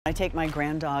I take my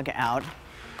grand dog out.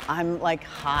 I'm like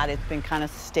hot, it's been kind of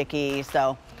sticky,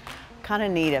 so kind of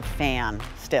need a fan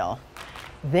still.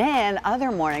 Then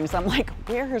other mornings I'm like,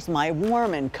 where's my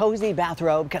warm and cozy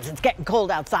bathrobe, because it's getting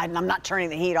cold outside and I'm not turning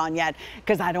the heat on yet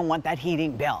because I don't want that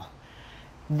heating bill.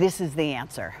 This is the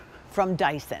answer from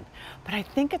Dyson. But I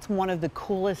think it's one of the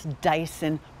coolest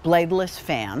Dyson Bladeless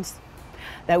fans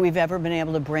that we've ever been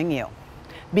able to bring you.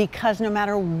 Because no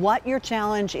matter what your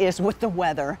challenge is with the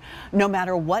weather, no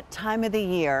matter what time of the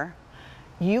year,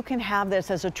 you can have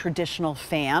this as a traditional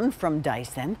fan from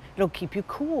Dyson. It'll keep you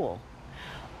cool.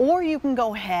 Or you can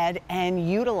go ahead and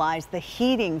utilize the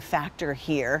heating factor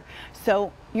here.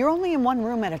 So you're only in one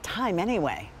room at a time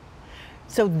anyway.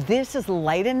 So this is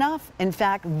light enough. In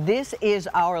fact, this is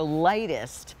our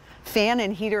lightest fan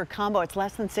and heater combo. It's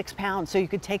less than 6 pounds, so you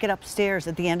could take it upstairs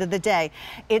at the end of the day.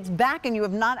 It's back, and you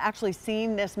have not actually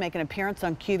seen this make an appearance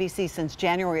on QVC since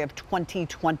January of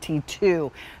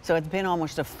 2022. So it's been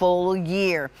almost a full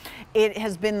year. It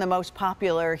has been the most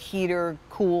popular heater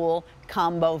cool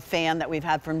combo fan that we've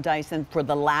had from Dyson for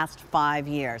the last 5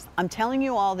 years. I'm telling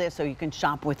you all this so you can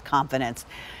shop with confidence.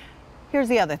 Here's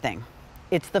the other thing.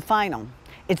 It's the final.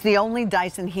 It's the only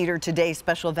Dyson heater today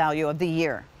special value of the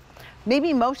year.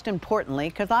 Maybe most importantly,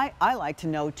 because I like to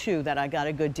know too that I got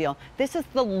a good deal, this is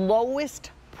the lowest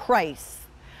price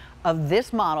of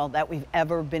this model that we've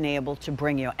ever been able to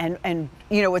bring you. And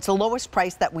you know, it's the lowest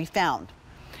price that we found.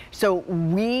 So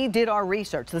we did our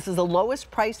research. This is the lowest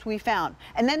price we found.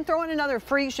 And then throw in another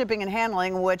free shipping and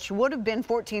handling, which would have been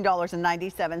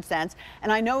 $14.97.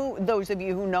 And I know those of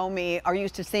you who know me are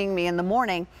used to seeing me in the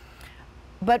morning,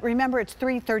 but remember it's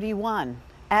 $3.31.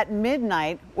 At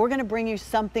midnight, we're going to bring you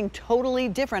something totally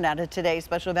different out of today's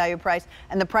special value price,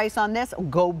 and the price on this will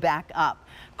go back up.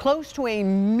 Close to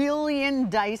 1 million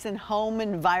Dyson home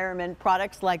environment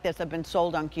products like this have been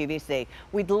sold on QVC.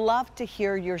 We'd love to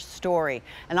hear your story,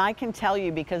 and I can tell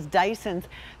you because Dyson's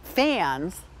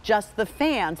fans, just the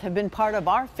fans, have been part of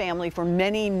our family for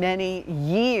many, many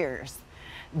years.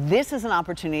 This is an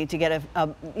opportunity to get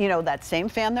you know, that same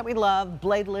fan that we love,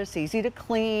 bladeless, easy to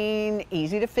clean,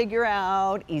 easy to figure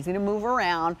out, easy to move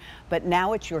around, but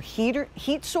now it's your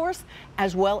heat source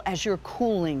as well as your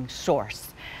cooling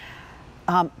source.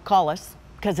 Call us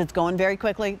because it's going very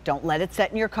quickly. Don't let it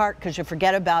sit in your cart because you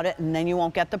forget about it and then you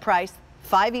won't get the price.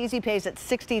 5 easy pays at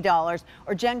 $60.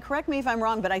 Or Jen, correct me if I'm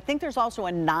wrong, but I think there's also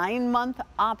a 9-month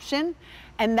option.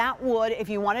 And that would, if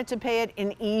you wanted to pay it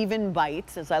in even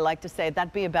bites, as I like to say,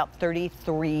 that'd be about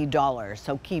 $33.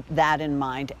 So keep that in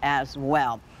mind as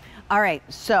well. All right,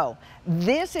 so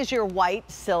this is your white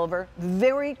silver,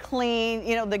 very clean.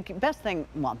 You know, the best thing,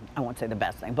 well, I won't say the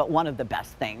best thing, but one of the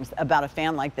best things about a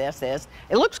fan like this is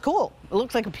it looks cool. It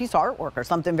looks like a piece of artwork or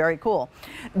something very cool.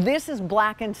 This is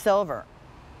black and silver.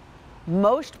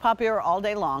 Most popular all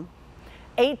day long.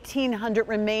 1,800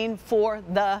 remain for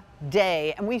the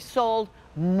day. And we sold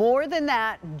more than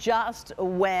that just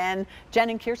when Jen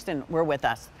and Kirsten were with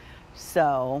us.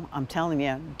 So I'm telling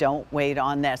you, don't wait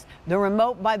on this. The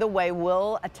remote, by the way,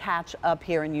 will attach up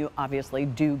here, and you obviously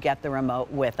do get the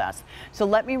remote with us. So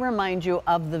let me remind you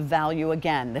of the value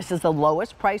again. This is the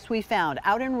lowest price we found.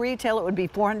 Out in retail, it would be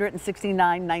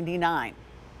 $469.99.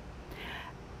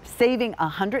 Saving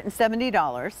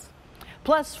 $170.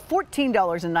 Plus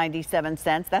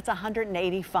 $14.97, that's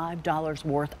 $185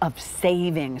 worth of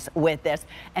savings with this,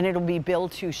 and it'll be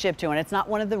billed to ship to, and it's not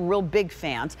one of the real big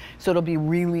fans, so it'll be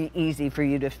really easy for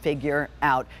you to figure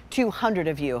out. 200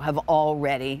 of you have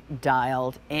already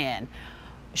dialed in.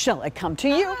 Shall I come to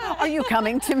you? Are you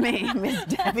coming to me, Miss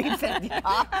Debbie?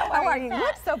 How are you? You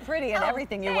look so pretty in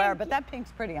everything you wear, but that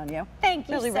pink's pretty on you. Thank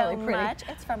you really, so really pretty. much.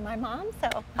 It's from my mom,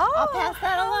 so I'll pass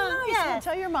that along. Nice. Yes. Well,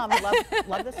 tell your mom I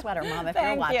love the sweater, Mom, if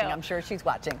you're watching. I'm sure she's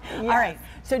watching. Yes. All right,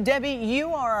 so Debbie,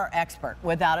 you are our expert,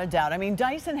 without a doubt. I mean,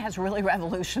 Dyson has really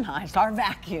revolutionized our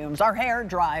vacuums, our hair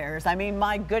dryers. I mean,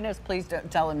 my goodness, please don't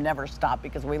tell them never stop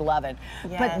because we love it.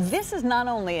 Yes. But this is not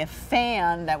only a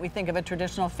fan that we think of a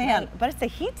traditional fan, but it's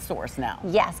a heat source now.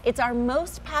 Yes, it's our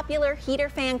most popular heater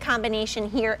fan combination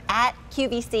here at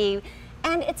QVC,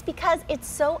 and it's because it's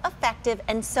so effective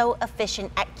and so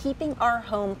efficient at keeping our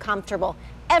home comfortable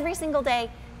every single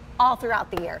day, all throughout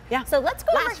the year. Yeah. So let's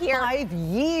go over here. Last 5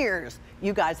 years,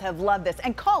 you guys have loved this.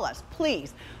 And call us,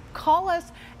 please. call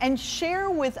us and share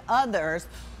with others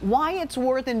why it's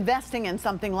worth investing in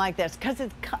something like this, because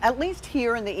it's, at least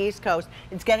here in the East Coast,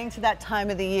 it's getting to that time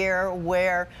of the year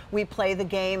where we play the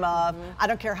game of, I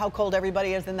don't care how cold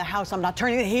everybody is in the house, I'm not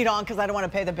turning the heat on because I don't want to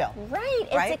pay the bill. Right,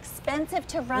 it's expensive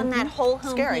to run that whole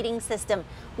home heating system.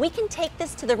 We can take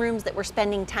this to the rooms that we're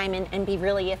spending time in and be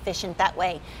really efficient that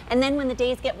way. And then when the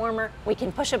days get warmer, we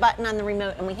can push a button on the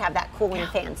remote and we have that cooling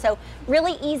fan. So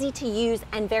really easy to use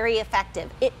and very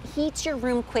effective. It heats your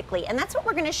room quickly, and that's what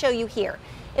we're going to show you here.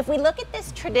 If we look at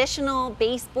this traditional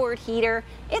baseboard heater,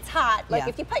 it's hot. Like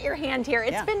if you put your hand here,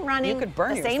 it's been running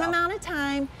the same amount of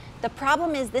time. The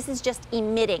problem is this is just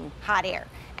emitting hot air.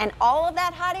 And all of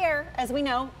that hot air, as we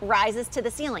know, rises to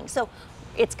the ceiling. So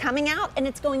it's coming out and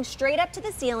it's going straight up to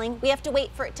the ceiling. We have to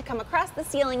wait for it to come across the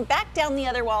ceiling, back down the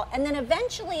other wall, and then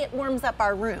eventually it warms up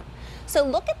our room. So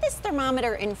look at this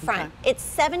thermometer in front. It's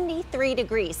 73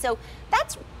 degrees. So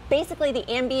that's basically the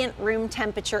ambient room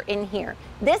temperature in here.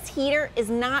 This heater is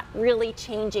not really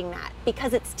changing that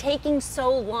because it's taking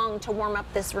so long to warm up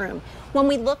this room. When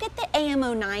we look at the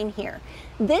AM09 here,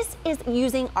 this is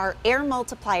using our air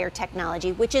multiplier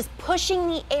technology, which is pushing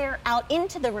the air out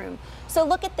into the room. So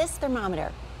look at this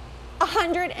thermometer,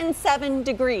 107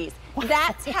 degrees.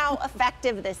 That's how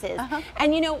effective this is.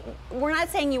 And you know, we're not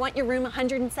saying you want your room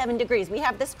 107 degrees. We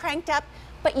have this cranked up,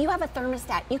 but you have a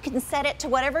thermostat. You can set it to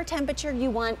whatever temperature you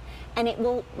want, and it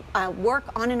will work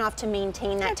on and off to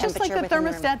maintain that temperature. Just like the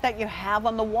thermostat that you have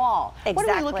on the wall. What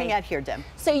are we looking at here, Dim?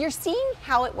 So you're seeing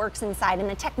how it works inside, and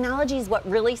the technology is what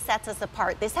really sets us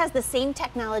apart. This has the same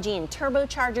technology in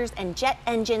turbochargers and jet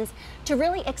engines to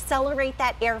really accelerate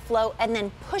that airflow and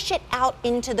then push it out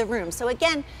into the room. So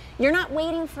again, you're not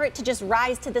waiting for it to just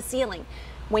rise to the ceiling.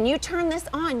 When you turn this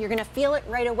on, you're going to feel it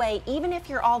right away, even if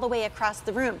you're all the way across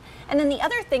the room. And then the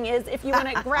other thing is, if you want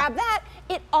to grab that,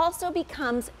 it also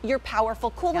becomes your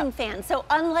powerful cooling fan. So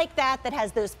unlike that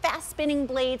has those fast spinning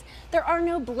blades, there are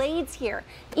no blades here.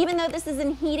 Even though this is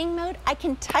in heating mode, I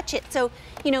can touch it. So,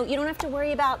 you know, you don't have to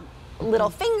worry about little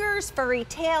fingers, furry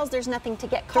tails. There's nothing to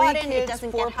get caught in. It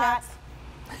doesn't get hot.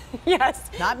 Yes.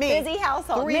 Not me. Busy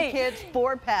household. 3 kids,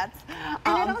 4 pets.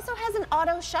 And it also has an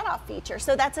auto shut-off feature.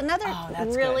 So that's another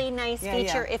really nice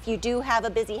feature if you do have a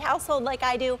busy household like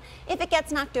I do. If it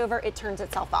gets knocked over, it turns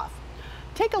itself off.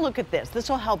 Take a look at this. This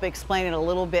will help explain it a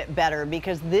little bit better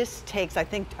because this takes, I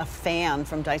think, a fan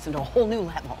from Dyson to a whole new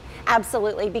level.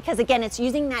 Absolutely, because again, it's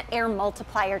using that air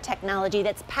multiplier technology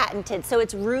that's patented. So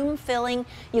it's room filling.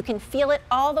 You can feel it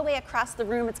all the way across the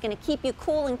room. It's going to keep you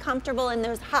cool and comfortable in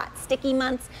those hot, sticky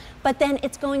months, but then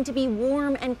it's going to be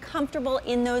warm and comfortable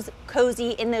in those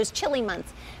cozy, in those chilly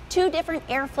months. 2 different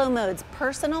airflow modes,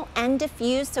 personal and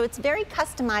diffuse, so it's very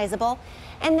customizable.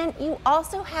 And then you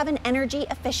also have an energy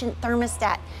efficient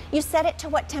thermostat. You set it to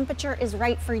what temperature is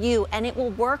right for you, and it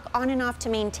will work on and off to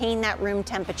maintain that room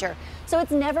temperature. So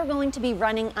it's never going to be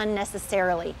running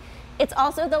unnecessarily. It's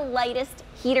also the lightest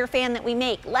heater fan that we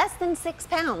make, less than 6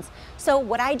 pounds. So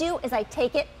what I do is I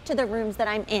take it to the rooms that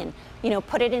I'm in. You know,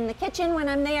 put it in the kitchen when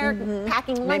I'm there,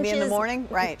 packing lunches. Maybe in the morning,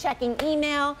 checking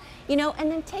email, you know,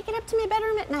 and then take it up to my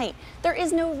bedroom at night. There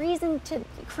is no reason to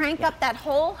crank up that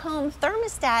whole home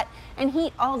thermostat and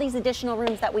heat all these additional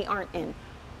rooms that we aren't in.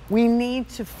 We need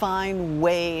to find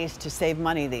ways to save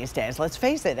money these days. Let's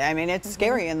face it. I mean, it's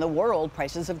scary in the world.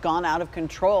 Prices have gone out of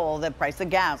control. The price of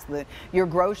gas, your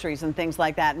groceries and things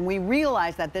like that. And we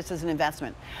realize that this is an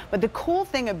investment. But the cool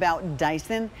thing about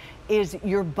Dyson is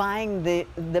you're buying the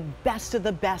best of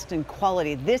the best in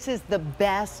quality. This is the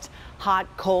best hot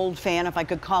cold fan, if I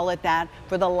could call it that,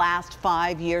 for the last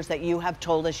 5 years that you have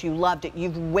told us you loved it.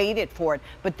 You've waited for it,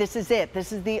 but this is it.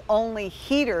 This is the only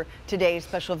heater today's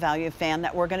special value fan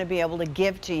that we're going to be able to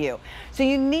give to you. So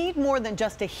you need more than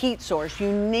just a heat source.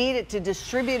 You need it to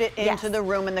distribute it into the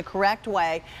room in the correct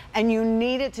way, and you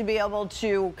need it to be able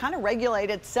to kind of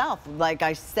regulate itself. Like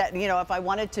I said, you know, if I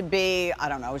want it to be, I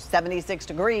don't know, 76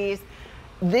 degrees,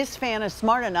 this fan is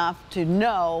smart enough to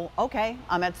know, okay,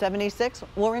 I'm at 76,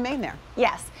 we'll remain there.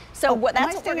 Yes. So that's am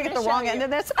I standing at the wrong end of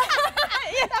this?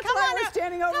 Yeah, that's why we're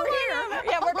standing over here.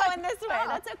 Yeah, we're going this way.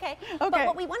 That's okay. But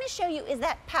what we want to show you is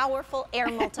that powerful air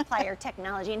multiplier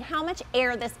technology and how much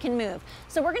air this can move.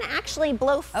 So we're going to actually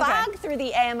blow fog through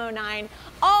the AM09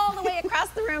 all the way across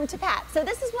the room to Pat. So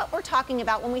this is what we're talking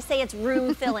about when we say it's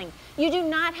room filling. You do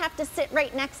not have to sit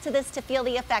right next to this to feel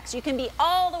the effects. You can be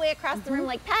all the way across the room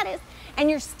like Pat is, and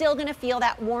you're still going to feel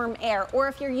that warm air. Or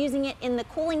if you're using it in the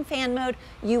cooling fan mode,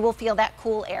 you will feel that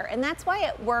cool air. And that's why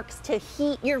it works to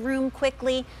heat your room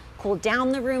quickly, cool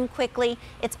down the room quickly.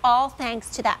 It's all thanks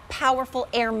to that powerful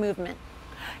air movement.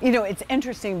 You know, it's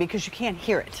interesting because you can't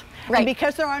hear it. Right. And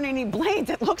because there aren't any blades,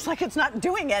 it looks like it's not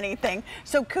doing anything.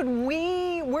 So could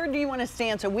we, where do you want to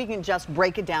stand so we can just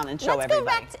break it down and show everybody?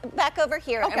 Let's go back over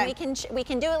here, Okay. and we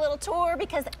can do a little tour,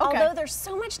 because although there's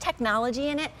so much technology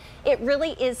in it, it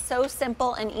really is so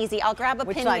simple and easy. I'll grab a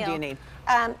pinwheel. Which side do you need?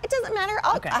 It doesn't matter.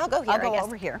 I'll go here. I'll go I guess.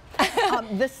 over here.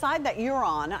 The side that you're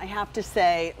on, I have to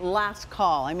say, last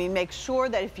call. I mean, make sure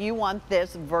that if you want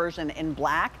this version in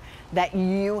black, that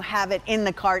you have it in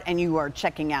the cart and you are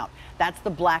checking out. That's the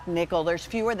black nickel. There's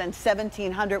fewer than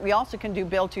 1,700. We also can do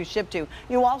bill to, ship to.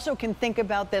 You also can think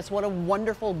about this. What a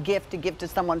wonderful gift to give to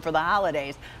someone for the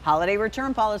holidays. Holiday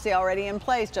return policy already in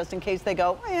place, just in case they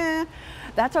go, eh.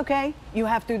 That's okay. You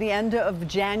have through the end of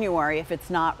January if it's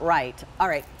not right. All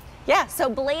right. Yeah, so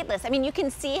bladeless. I mean, you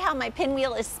can see how my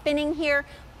pinwheel is spinning here,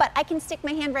 but I can stick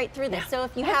my hand right through this. Yeah, so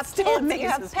if you that have still kids, you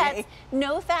amazes have pets, me.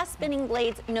 no fast spinning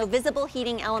blades, no visible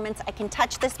heating elements. I can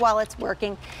touch this while it's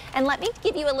working. And let me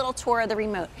give you a little tour of the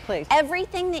remote. Please.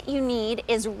 Everything that you need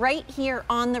is right here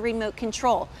on the remote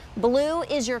control. Blue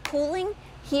is your cooling.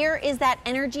 Here is that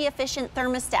energy efficient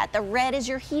thermostat. The red is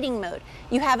your heating mode.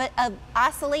 You have a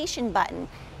oscillation button.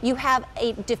 You have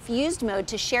a diffused mode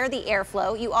to share the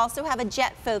airflow. You also have a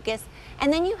jet focus,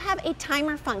 and then you have a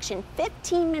timer function,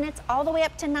 15 minutes all the way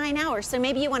up to 9 hours. So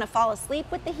maybe you want to fall asleep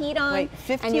with the heat on. Wait, and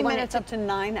 15 you want minutes up to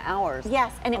 9 hours.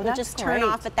 Yes, and it will that's just turn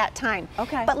great. off at that time.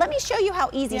 Okay. But let me show you how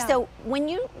easy. Yeah. So when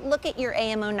you look at your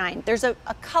AM09, there's a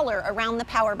color around the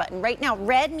power button. Right now,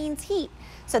 red means heat.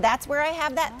 So that's where I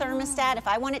have that thermostat. If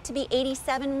I want it to be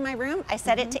 87 in my room, I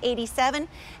set it to 87,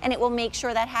 and it will make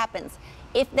sure that happens.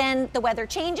 If then the weather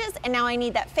changes and now I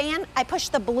need that fan, I push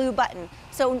the blue button.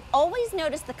 So always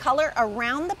notice the color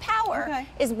around the power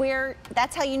is where,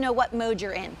 that's how you know what mode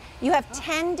you're in. You have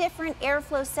 10 different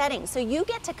airflow settings, so you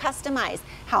get to customize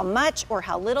how much or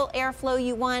how little airflow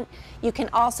you want. You can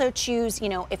also choose, you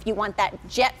know, if you want that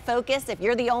jet focus, if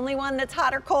you're the only one that's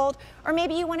hot or cold, or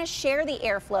maybe you want to share the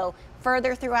airflow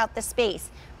further throughout the space.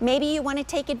 Maybe you want to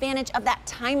take advantage of that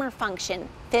timer function,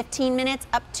 15 minutes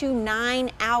up to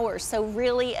 9 hours. So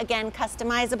really, again,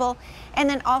 customizable. And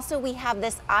then also we have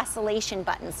this oscillation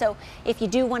button. So if you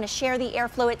do want to share the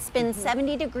airflow, it spins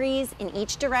 70 degrees in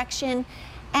each direction.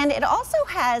 And it also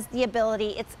has the ability,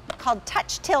 it's called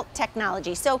touch tilt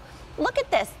technology. So look at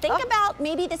this. Think about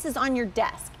maybe this is on your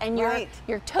desk and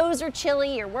your toes are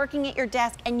chilly, you're working at your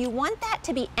desk, and you want that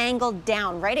to be angled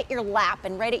down right at your lap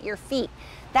and right at your feet.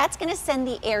 That's going to send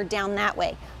the air down that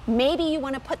way. Maybe you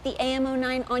want to put the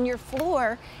AM09 on your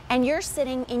floor and you're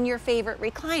sitting in your favorite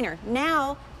recliner.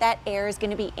 Now that air is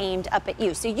going to be aimed up at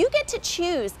you. So you get to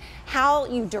choose how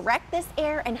you direct this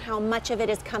air and how much of it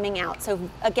is coming out. So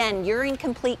again, you're in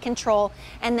complete control,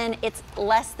 and then it's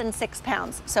less than 6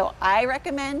 pounds. So I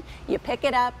recommend you pick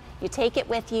it up, you take it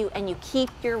with you, and you keep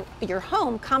your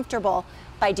home comfortable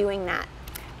by doing that.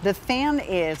 The fan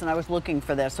is, and I was looking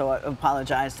for this, so I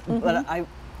apologize, but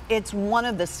it's one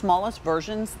of the smallest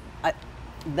versions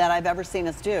that I've ever seen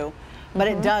us do, but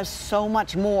it does so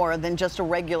much more than just a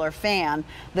regular fan.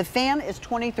 The fan is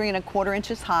 23¼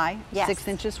 inches high, 6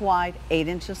 inches wide, 8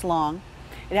 inches long.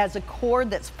 It has a cord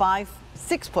that's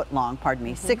 6 foot long, pardon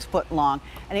me, 6 foot long,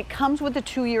 and it comes with a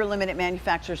 2-year limited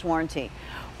manufacturer's warranty.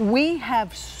 We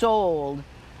have sold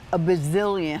a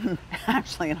bazillion,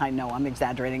 actually, and I know I'm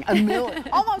exaggerating, a million,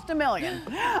 almost a million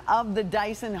of the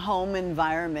Dyson home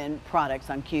environment products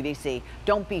on QVC.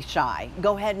 Don't be shy.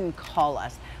 Go ahead and call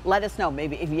us. Let us know.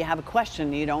 Maybe if you have a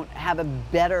question, you don't have a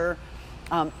better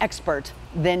expert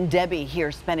than Debbie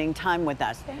here spending time with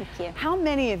us. Thank you. How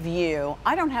many of you,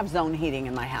 I don't have zone heating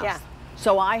in my house.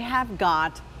 So I have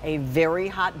got a very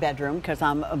hot bedroom because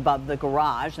I'm above the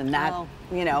garage, and that,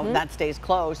 you know, that stays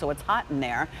closed, so it's hot in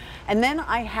there. And then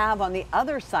I have on the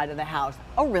other side of the house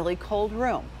a really cold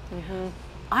room.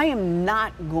 I am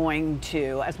not going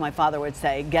to, as my father would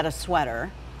say, get a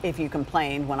sweater if you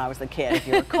complained when I was a kid if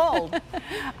you were cold.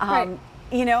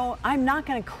 You know, I'm not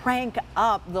going to crank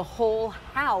up the whole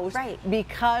house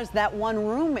because that one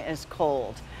room is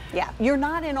cold. You're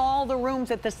not in all the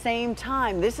rooms at the same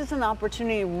time. This is an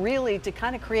opportunity really to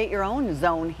kind of create your own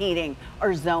zone heating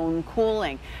or zone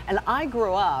cooling. And I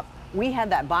grew up, we had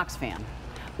that box fan.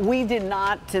 We did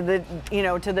not, to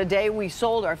the day we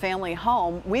sold our family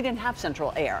home, we didn't have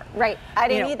central air. I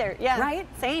didn't either.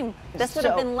 Same. This would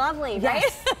have been lovely, right?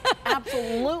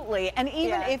 Absolutely. And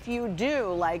even Yeah. if you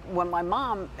do, like when my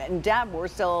mom and dad were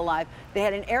still alive, they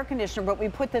had an air conditioner, but we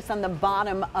put this on the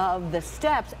bottom of the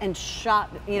steps and shot,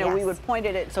 you know, we Yes. would point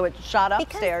it so it shot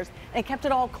Because- upstairs and it kept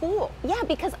it all cool. Yeah,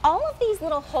 because all of these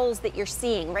little holes that you're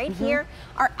seeing right here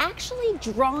are actually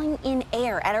drawing in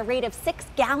air at a rate of 6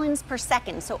 gallons per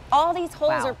second. So all these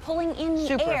holes Wow. are pulling in the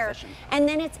Super air, efficient. and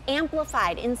then it's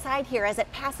amplified inside here as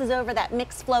it passes over that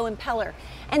mixed flow impeller.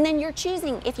 And then you're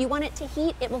choosing, if you want it to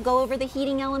heat, it will go over the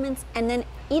heating elements, and then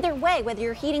either way, whether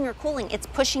you're heating or cooling, it's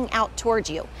pushing out towards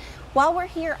you. While we're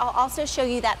here, I'll also show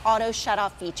you that auto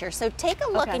shut-off feature. So take a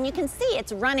look, Okay. and you can see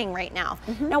it's running right now.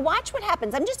 Now watch what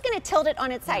happens. I'm just gonna tilt it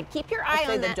on its side. Keep your eye Let's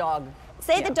say on the that. dog.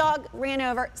 Say Yeah. the dog ran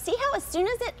over. See how as soon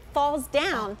as it falls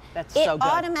down, that's it so good.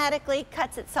 automatically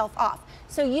cuts itself off.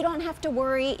 So you don't have to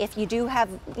worry if you do have,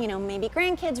 you know, maybe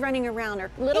grandkids running around or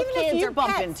little Even kids if you or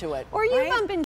bump pets, into it, or you right? bump into